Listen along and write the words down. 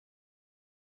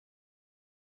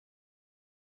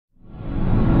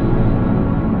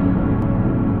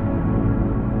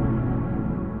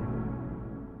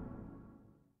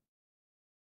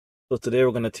So today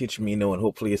we're going to teach Meankno and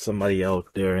hopefully somebody out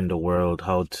there in the world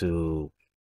how to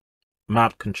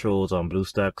map controls on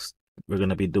BlueStacks. We're going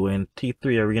to be doing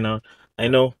T3 Arena. I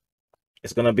know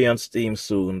it's going to be on Steam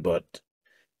soon, but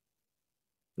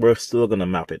we're still going to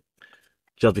map it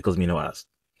just because Meankno asked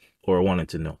or wanted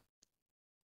to know.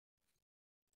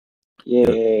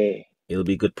 It'll, Yay. it'll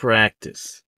be good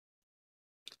practice.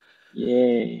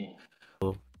 Yay.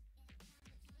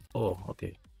 Oh,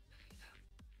 okay.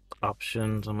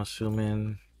 Options, I'm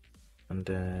assuming. And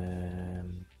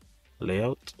then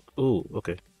layout. Ooh,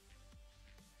 okay.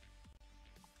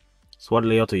 So what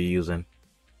layout are you using?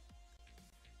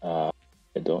 I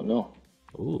don't know.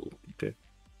 Ooh, okay.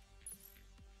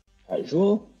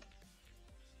 Casual?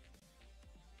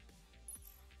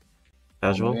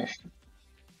 Oh, maybe Casual? I should.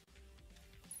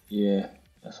 Yeah,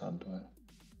 that's what I'm doing.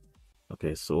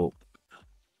 Okay, so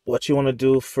what you want to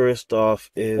do first off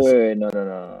is Wait, no, no,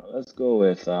 no, no. Let's go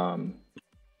with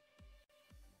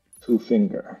two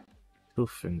finger. two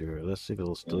finger. Let's see if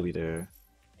it'll still Yeah. be there.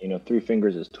 Three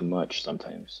fingers is too much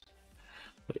sometimes.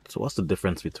 Wait, so what's the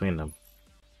difference between them?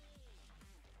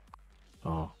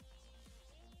 Oh,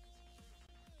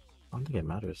 I don't think it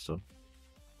matters. So,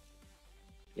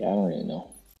 Yeah, I don't really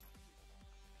know.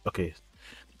 okay,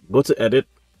 go to edit,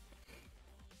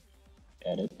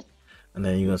 Edit. and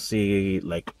then you're gonna see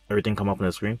like everything come up on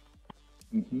the screen.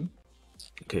 Mm-hmm.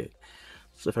 Okay,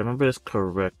 so if I remember this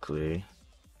correctly,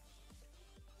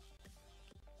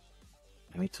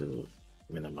 I need to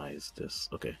minimize this.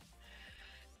 Okay,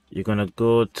 you're gonna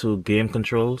go to game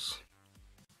controls.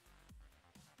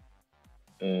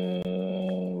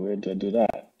 Where do I do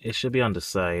that? It should be on the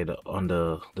side, on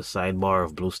the sidebar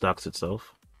of BlueStacks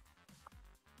itself.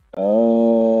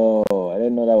 Oh, I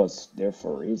didn't know that was there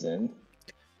for a reason.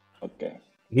 Okay.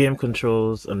 Game I got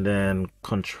controls, and then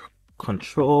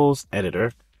controls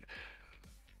editor,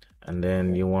 and then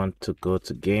okay. you want to go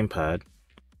to gamepad,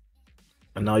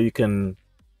 and now you can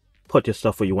put your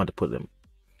stuff where you want to put them.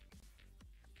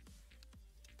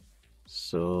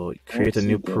 So I don't create a see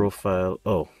new game. profile.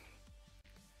 Oh,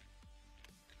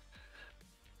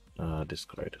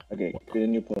 discard. Okay, create a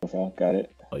new profile. Got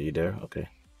it. Are you there? Okay.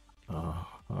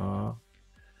 I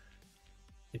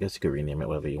guess you could rename it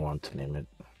whatever you want to name it.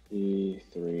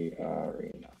 T3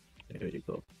 Arena. There you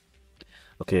go.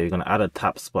 Okay, you're gonna add a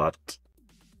top spot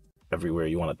everywhere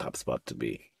you want a top spot to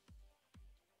be.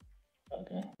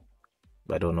 Okay.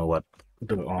 But I don't know what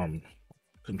the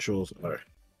controls are.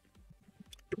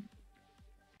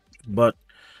 But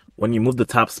when you move the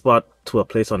top spot to a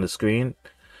place on the screen,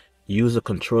 use the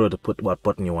controller to put what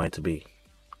button you want it to be,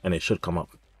 and it should come up.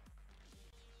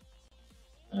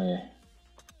 Okay.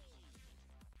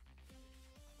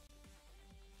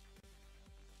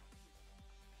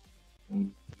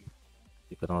 Mm,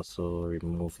 You can also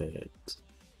remove it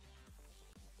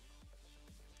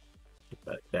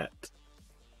like that.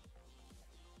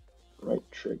 Right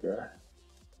trigger.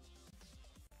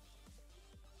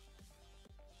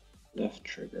 Left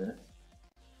trigger.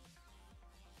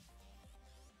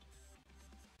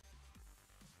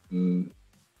 Mm,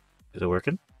 Is it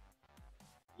working?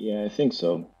 yeah, I think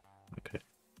so. Okay.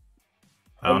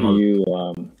 I How don't do know you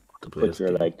to play put this your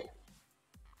game. like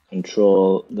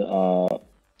control the what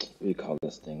do you call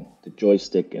this thing? The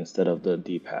joystick instead of the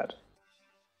D-pad.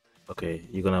 Okay,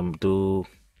 you're gonna do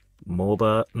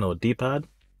MOBA, no, D-pad.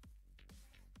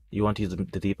 You want to use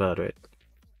the D-pad, right?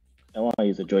 I want to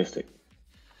use a joystick.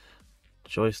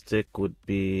 Joystick would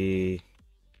be,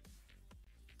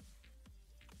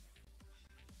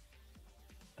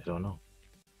 I don't know.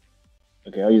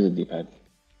 Okay, I'll use a D-pad.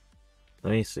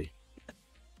 Let me see.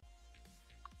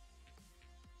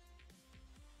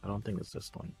 I don't think it's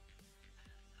this one.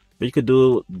 But you could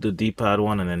do the D-pad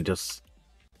one and then just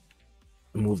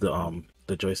move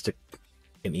the joystick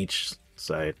in each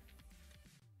side.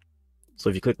 So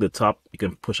if you click the top, you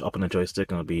can push up on the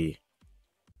joystick and it'll be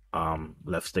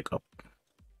left stick up.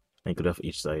 And you could have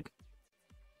each side.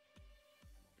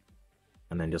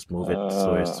 And then just move it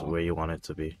so it's Uh, where you want it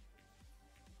to be.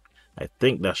 I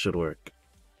think that should work.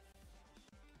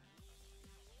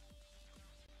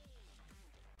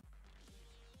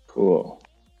 cool.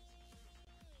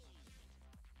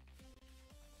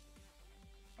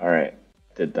 All right,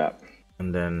 did that.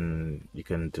 And then you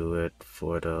can do it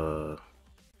for the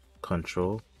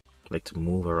control, like to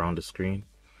move around the screen.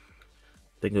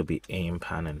 I think it'll be aim,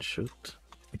 pan, and shoot.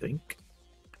 I think.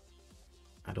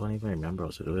 I don't even remember how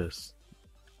to do this.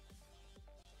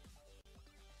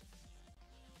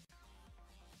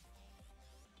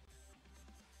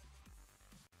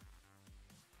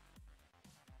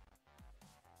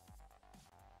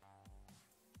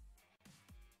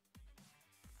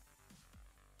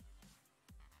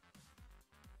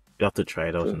 You have to try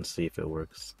it out So and see if it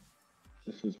works.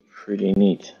 this is pretty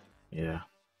neat. Yeah,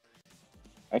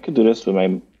 I could do this with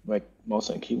my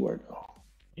mouse and keyboard though.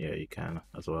 yeah, you can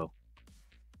as well.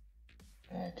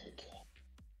 Okay.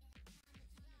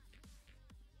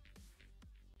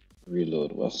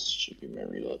 Reload. What should be my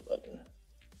reload button?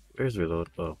 Where's reload?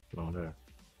 Oh, no, there.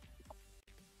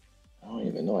 I don't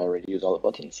even know. I already used all the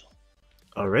buttons.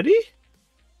 Already?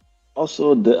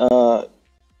 Also, the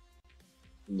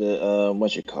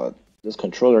what you call it? This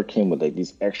controller came with like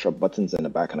these extra buttons in the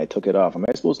back, and I took it off. Am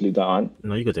I supposed to leave that on?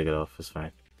 No, you can take it off. It's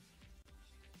fine.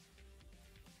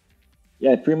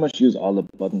 Yeah, I pretty much use all the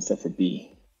buttons except for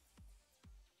B.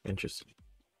 Interesting.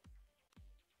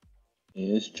 A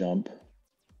is jump.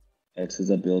 X is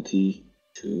ability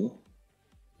 2.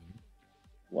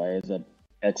 Y is a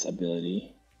X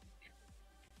ability.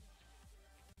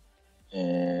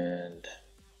 And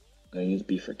I'm gonna use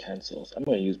B for cancels. I'm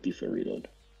gonna use B for reload.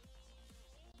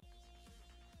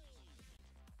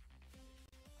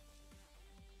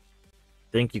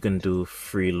 Think you can do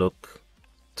free look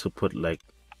to put like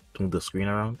the screen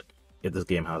around if this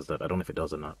game has that. I don't know if it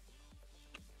does or not.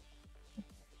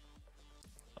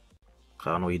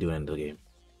 I don't know what you're doing in the game.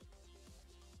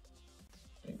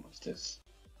 Wait, what's this?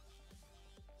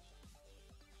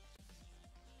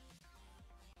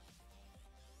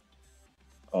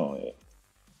 Oh, yeah.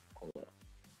 Hold on.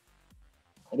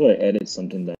 How do I edit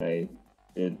something that I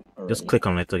did already? Just click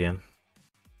on it again.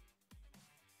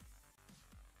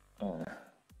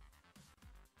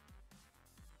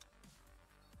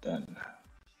 Done. I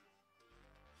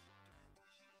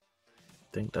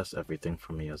think that's everything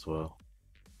for me as well.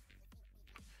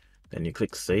 Then you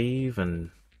click save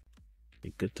and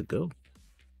you're good to go.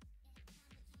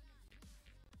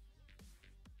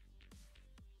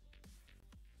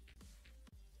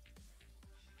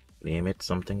 Name it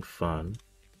something fun,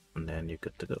 and then you're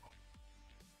good to go.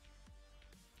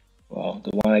 Well,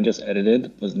 the one I just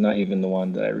edited was not even the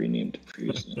one that I renamed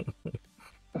previously.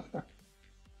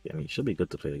 Yeah, I mean, you should be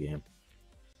good to play the game.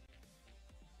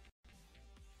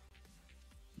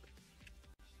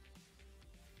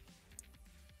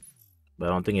 But I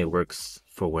don't think it works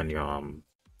for when you're on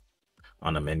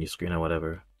a menu screen or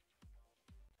whatever.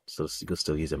 So you can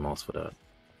still use your mouse for that.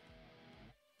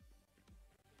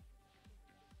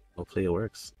 Hopefully it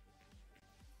works.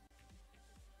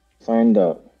 Find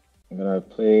out. I'm gonna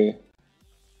play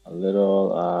a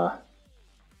little,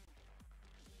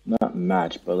 not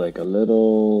match, but like a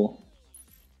little.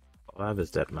 All I have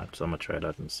is deathmatch, so I'm gonna try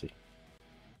that and see.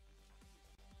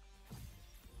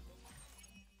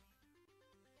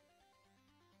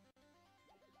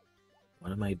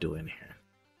 What am I doing here?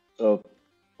 So,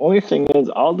 only thing is,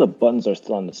 all the buttons are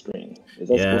still on the screen. Is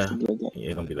that supposed Yeah, to be like that? yeah,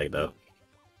 it's gonna be like that.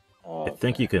 Oh, I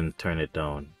think okay. you can turn it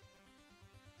down.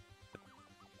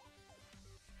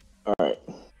 All right.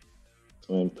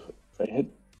 So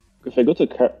if I go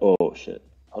to oh shit,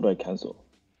 how do I cancel?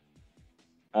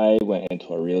 I went into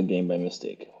a real game by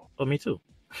mistake. Oh, me too.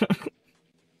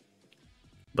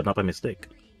 But not by mistake.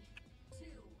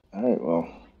 All right, well,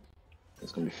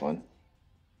 it's gonna be fun.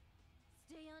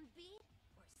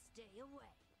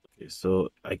 Okay, so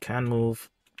I can move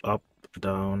up,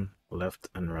 down, left,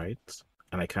 and right,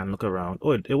 and I can look around.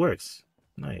 Oh, it works.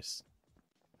 Nice.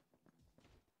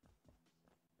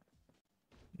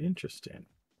 Interesting.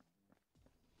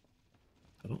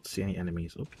 I don't see any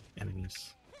enemies. Oh,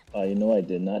 enemies. You know what I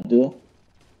did not do?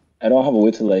 I don't have a way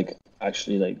to like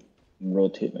actually like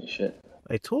rotate my shit.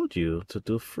 I told you to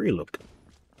do free look.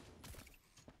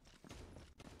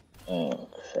 Oh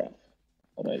crap!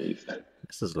 How do I leave?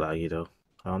 This is laggy though.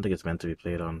 I don't think it's meant to be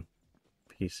played on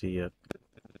PC yet.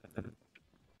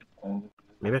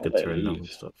 Maybe I How could do I turn down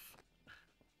leave? stuff.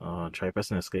 Try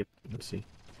pressing escape. Let's see.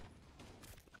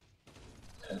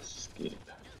 Escape.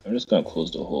 I'm just gonna close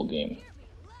the whole game.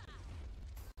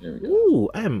 There we go. Ooh,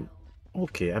 I'm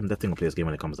okay. I'm definitely gonna play this game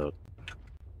when it comes out.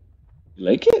 You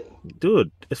like it?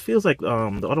 Dude, it feels like the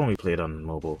other one we played on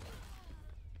mobile.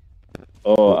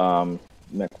 Oh, The,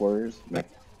 Mech Warriors.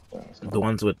 the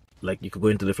ones with like you could go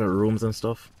into different rooms and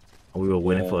stuff. And we were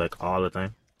winning for Yeah, like all the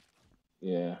time.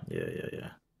 yeah. Yeah.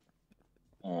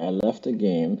 I left the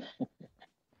game.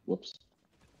 Whoops.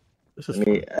 This is Let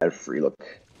me fun. add free look.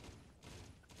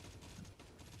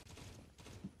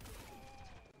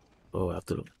 Oh, I have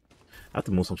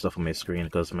to move some stuff on my screen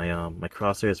because my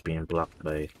crosshair is being blocked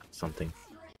by something.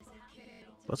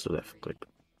 What's the left click?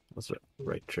 What's the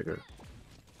right trigger?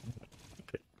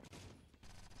 Okay,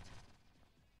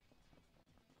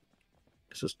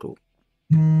 this is cool.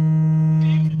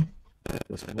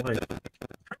 This white.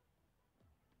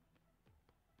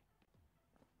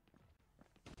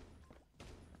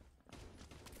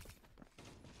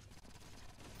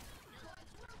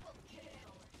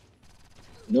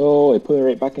 No, it put me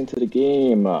right back into the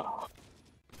game.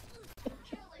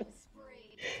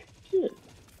 Shit.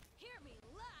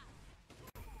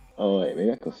 Oh wait,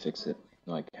 maybe I could fix it.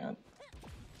 No, I can't.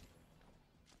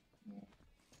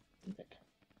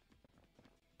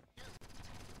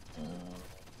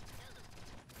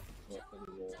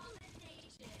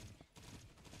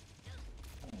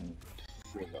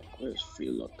 Free look. Where's free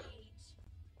look?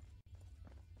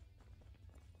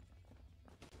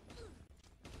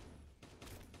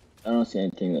 I don't see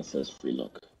anything that says free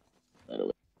look. By the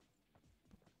way.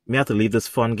 Me have to leave this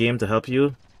fun game to help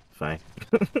you? Fine.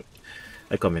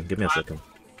 I come in. Give me a second.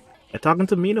 I'm talking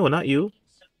to Meankno, not you.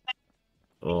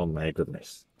 Oh my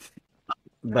goodness.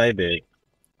 Bye, babe.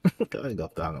 I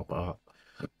got down up.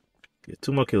 Okay,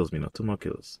 2 more kills, Meankno. 2 more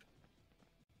kills.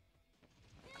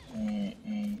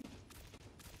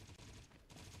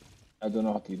 I don't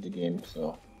know how to use the game,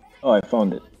 so. Oh, I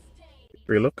found it.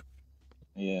 Free look?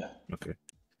 Yeah. Okay.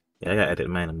 Yeah, I gotta edit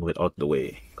mine and move it out the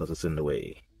way, because it's in the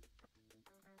way.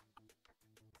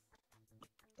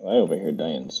 I over here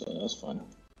dying, so that's fun.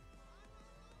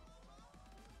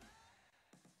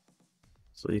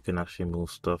 So you can actually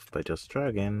move stuff by just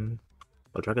dragging.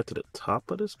 I'll drag it to the top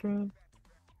of the screen.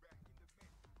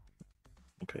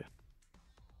 Okay.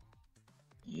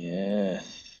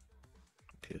 Yes.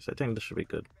 Okay, so I think this should be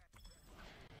good.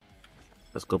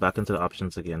 Let's go back into the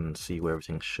options again and see where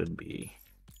everything should be.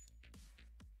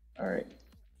 Alright.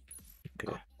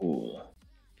 Okay. Cool.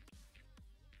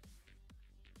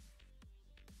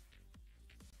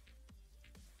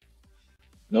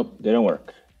 Nope, didn't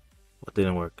work. What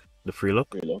didn't work? The free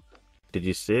look? Free look. Did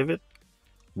you save it?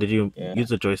 Did you use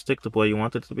the joystick the way you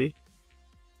want it to be?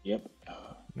 Yep.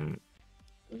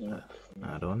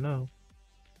 I don't know.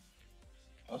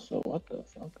 Also, what the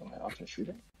fuck? Am I auto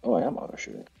shooting? Oh, I am auto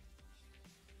shooting.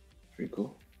 Pretty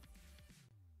cool.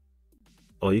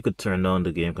 Oh, you could turn on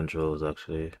the game controls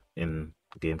actually in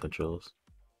game controls.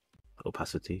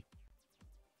 Opacity.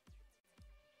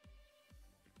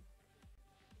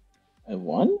 I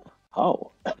won?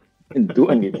 How? I didn't do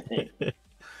anything.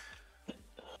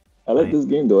 I like this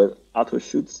game though. It auto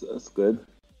shoots. That's good.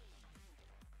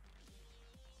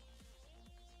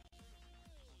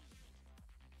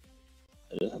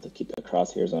 I just have to keep the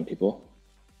crosshairs on people.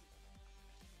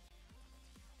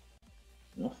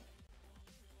 Enough.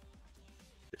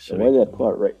 So why did I pull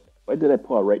out right? Why did I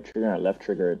pull out right trigger and left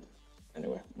trigger?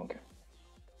 Anyway, okay.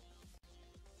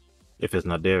 If it's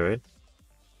not there, right?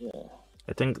 Yeah.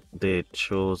 I think they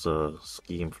chose a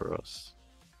scheme for us.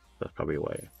 That's probably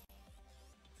why.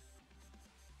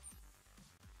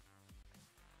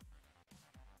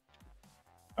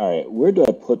 Alright, where do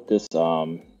I put this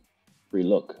free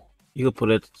look? You could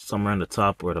put it somewhere on the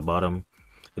top or the bottom.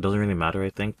 It doesn't really matter, I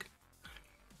think.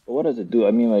 But what does it do?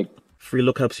 I mean, like... Free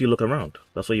look helps you look around.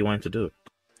 That's what you want to do.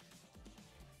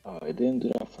 Oh, it didn't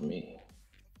do that for me.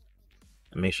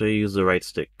 And make sure you use the right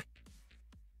stick.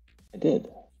 I did.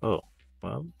 Oh,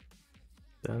 well,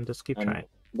 then just keep trying.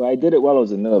 But I did it while I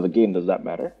was in the middle of a game. Does that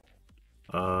matter?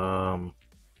 I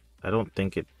don't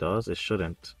think it does. It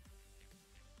shouldn't.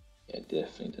 Yeah, it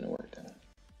definitely didn't work then.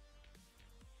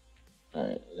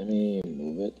 Alright, let me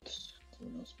move it.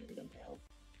 Someone else maybe let me help.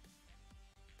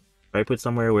 If I put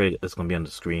somewhere where it's going to be on the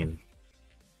screen,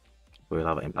 where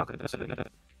it'll have an impact,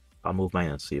 I'll move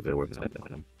mine and see if it works out.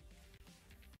 Let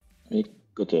me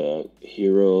go to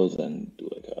Heroes and do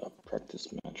like a practice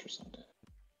match or something.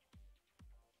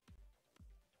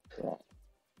 Try.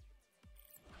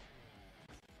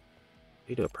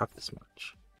 You do a practice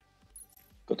match.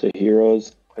 Go to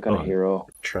Heroes, click on a hero.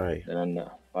 Try. Then on the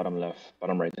bottom left,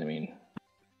 bottom right, I mean.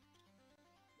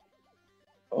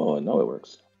 Oh, now it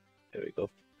works. There we go.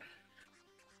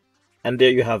 And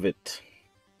there you have it.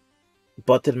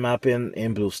 Button mapping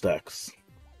in BlueStacks.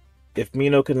 If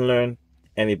Meankno can learn,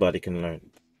 anybody can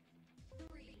learn.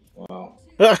 Wow.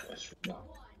 That's true. No.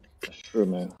 That's true,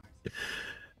 man.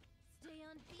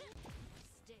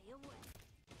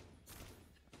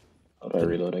 How do I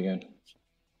reload again?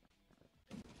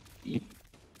 B?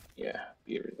 Yeah,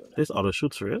 B reload. This auto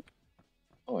shoots for it?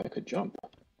 Oh, I could jump.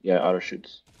 Yeah, auto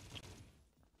shoots.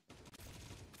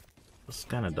 That's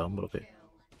kind of dumb, but okay.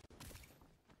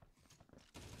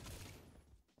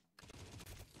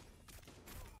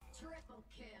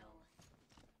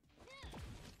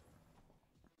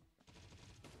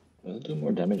 Does it do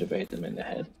more damage if I hit them in the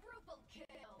head? I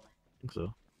think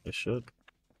so. It should.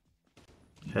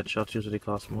 Headshots usually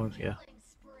cost more, yeah.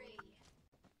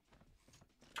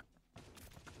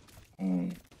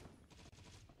 So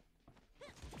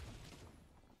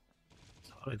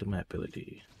how do I do my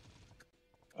ability?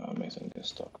 Makes me get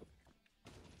stuck.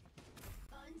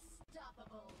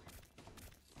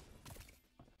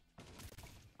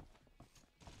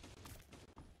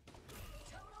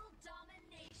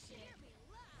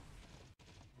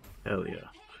 Hell yeah.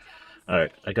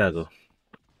 Alright, I gotta go.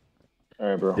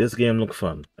 Alright, bro. This game look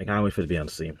fun. I can't wait for it to be on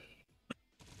Steam.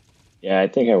 Yeah, I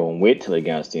think I won't wait till it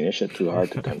gets on Steam. This shit too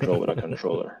hard to control with a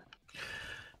controller.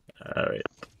 Alright.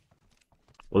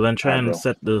 Well then try Alright, and bro.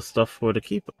 set the stuff for the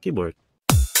keyboard.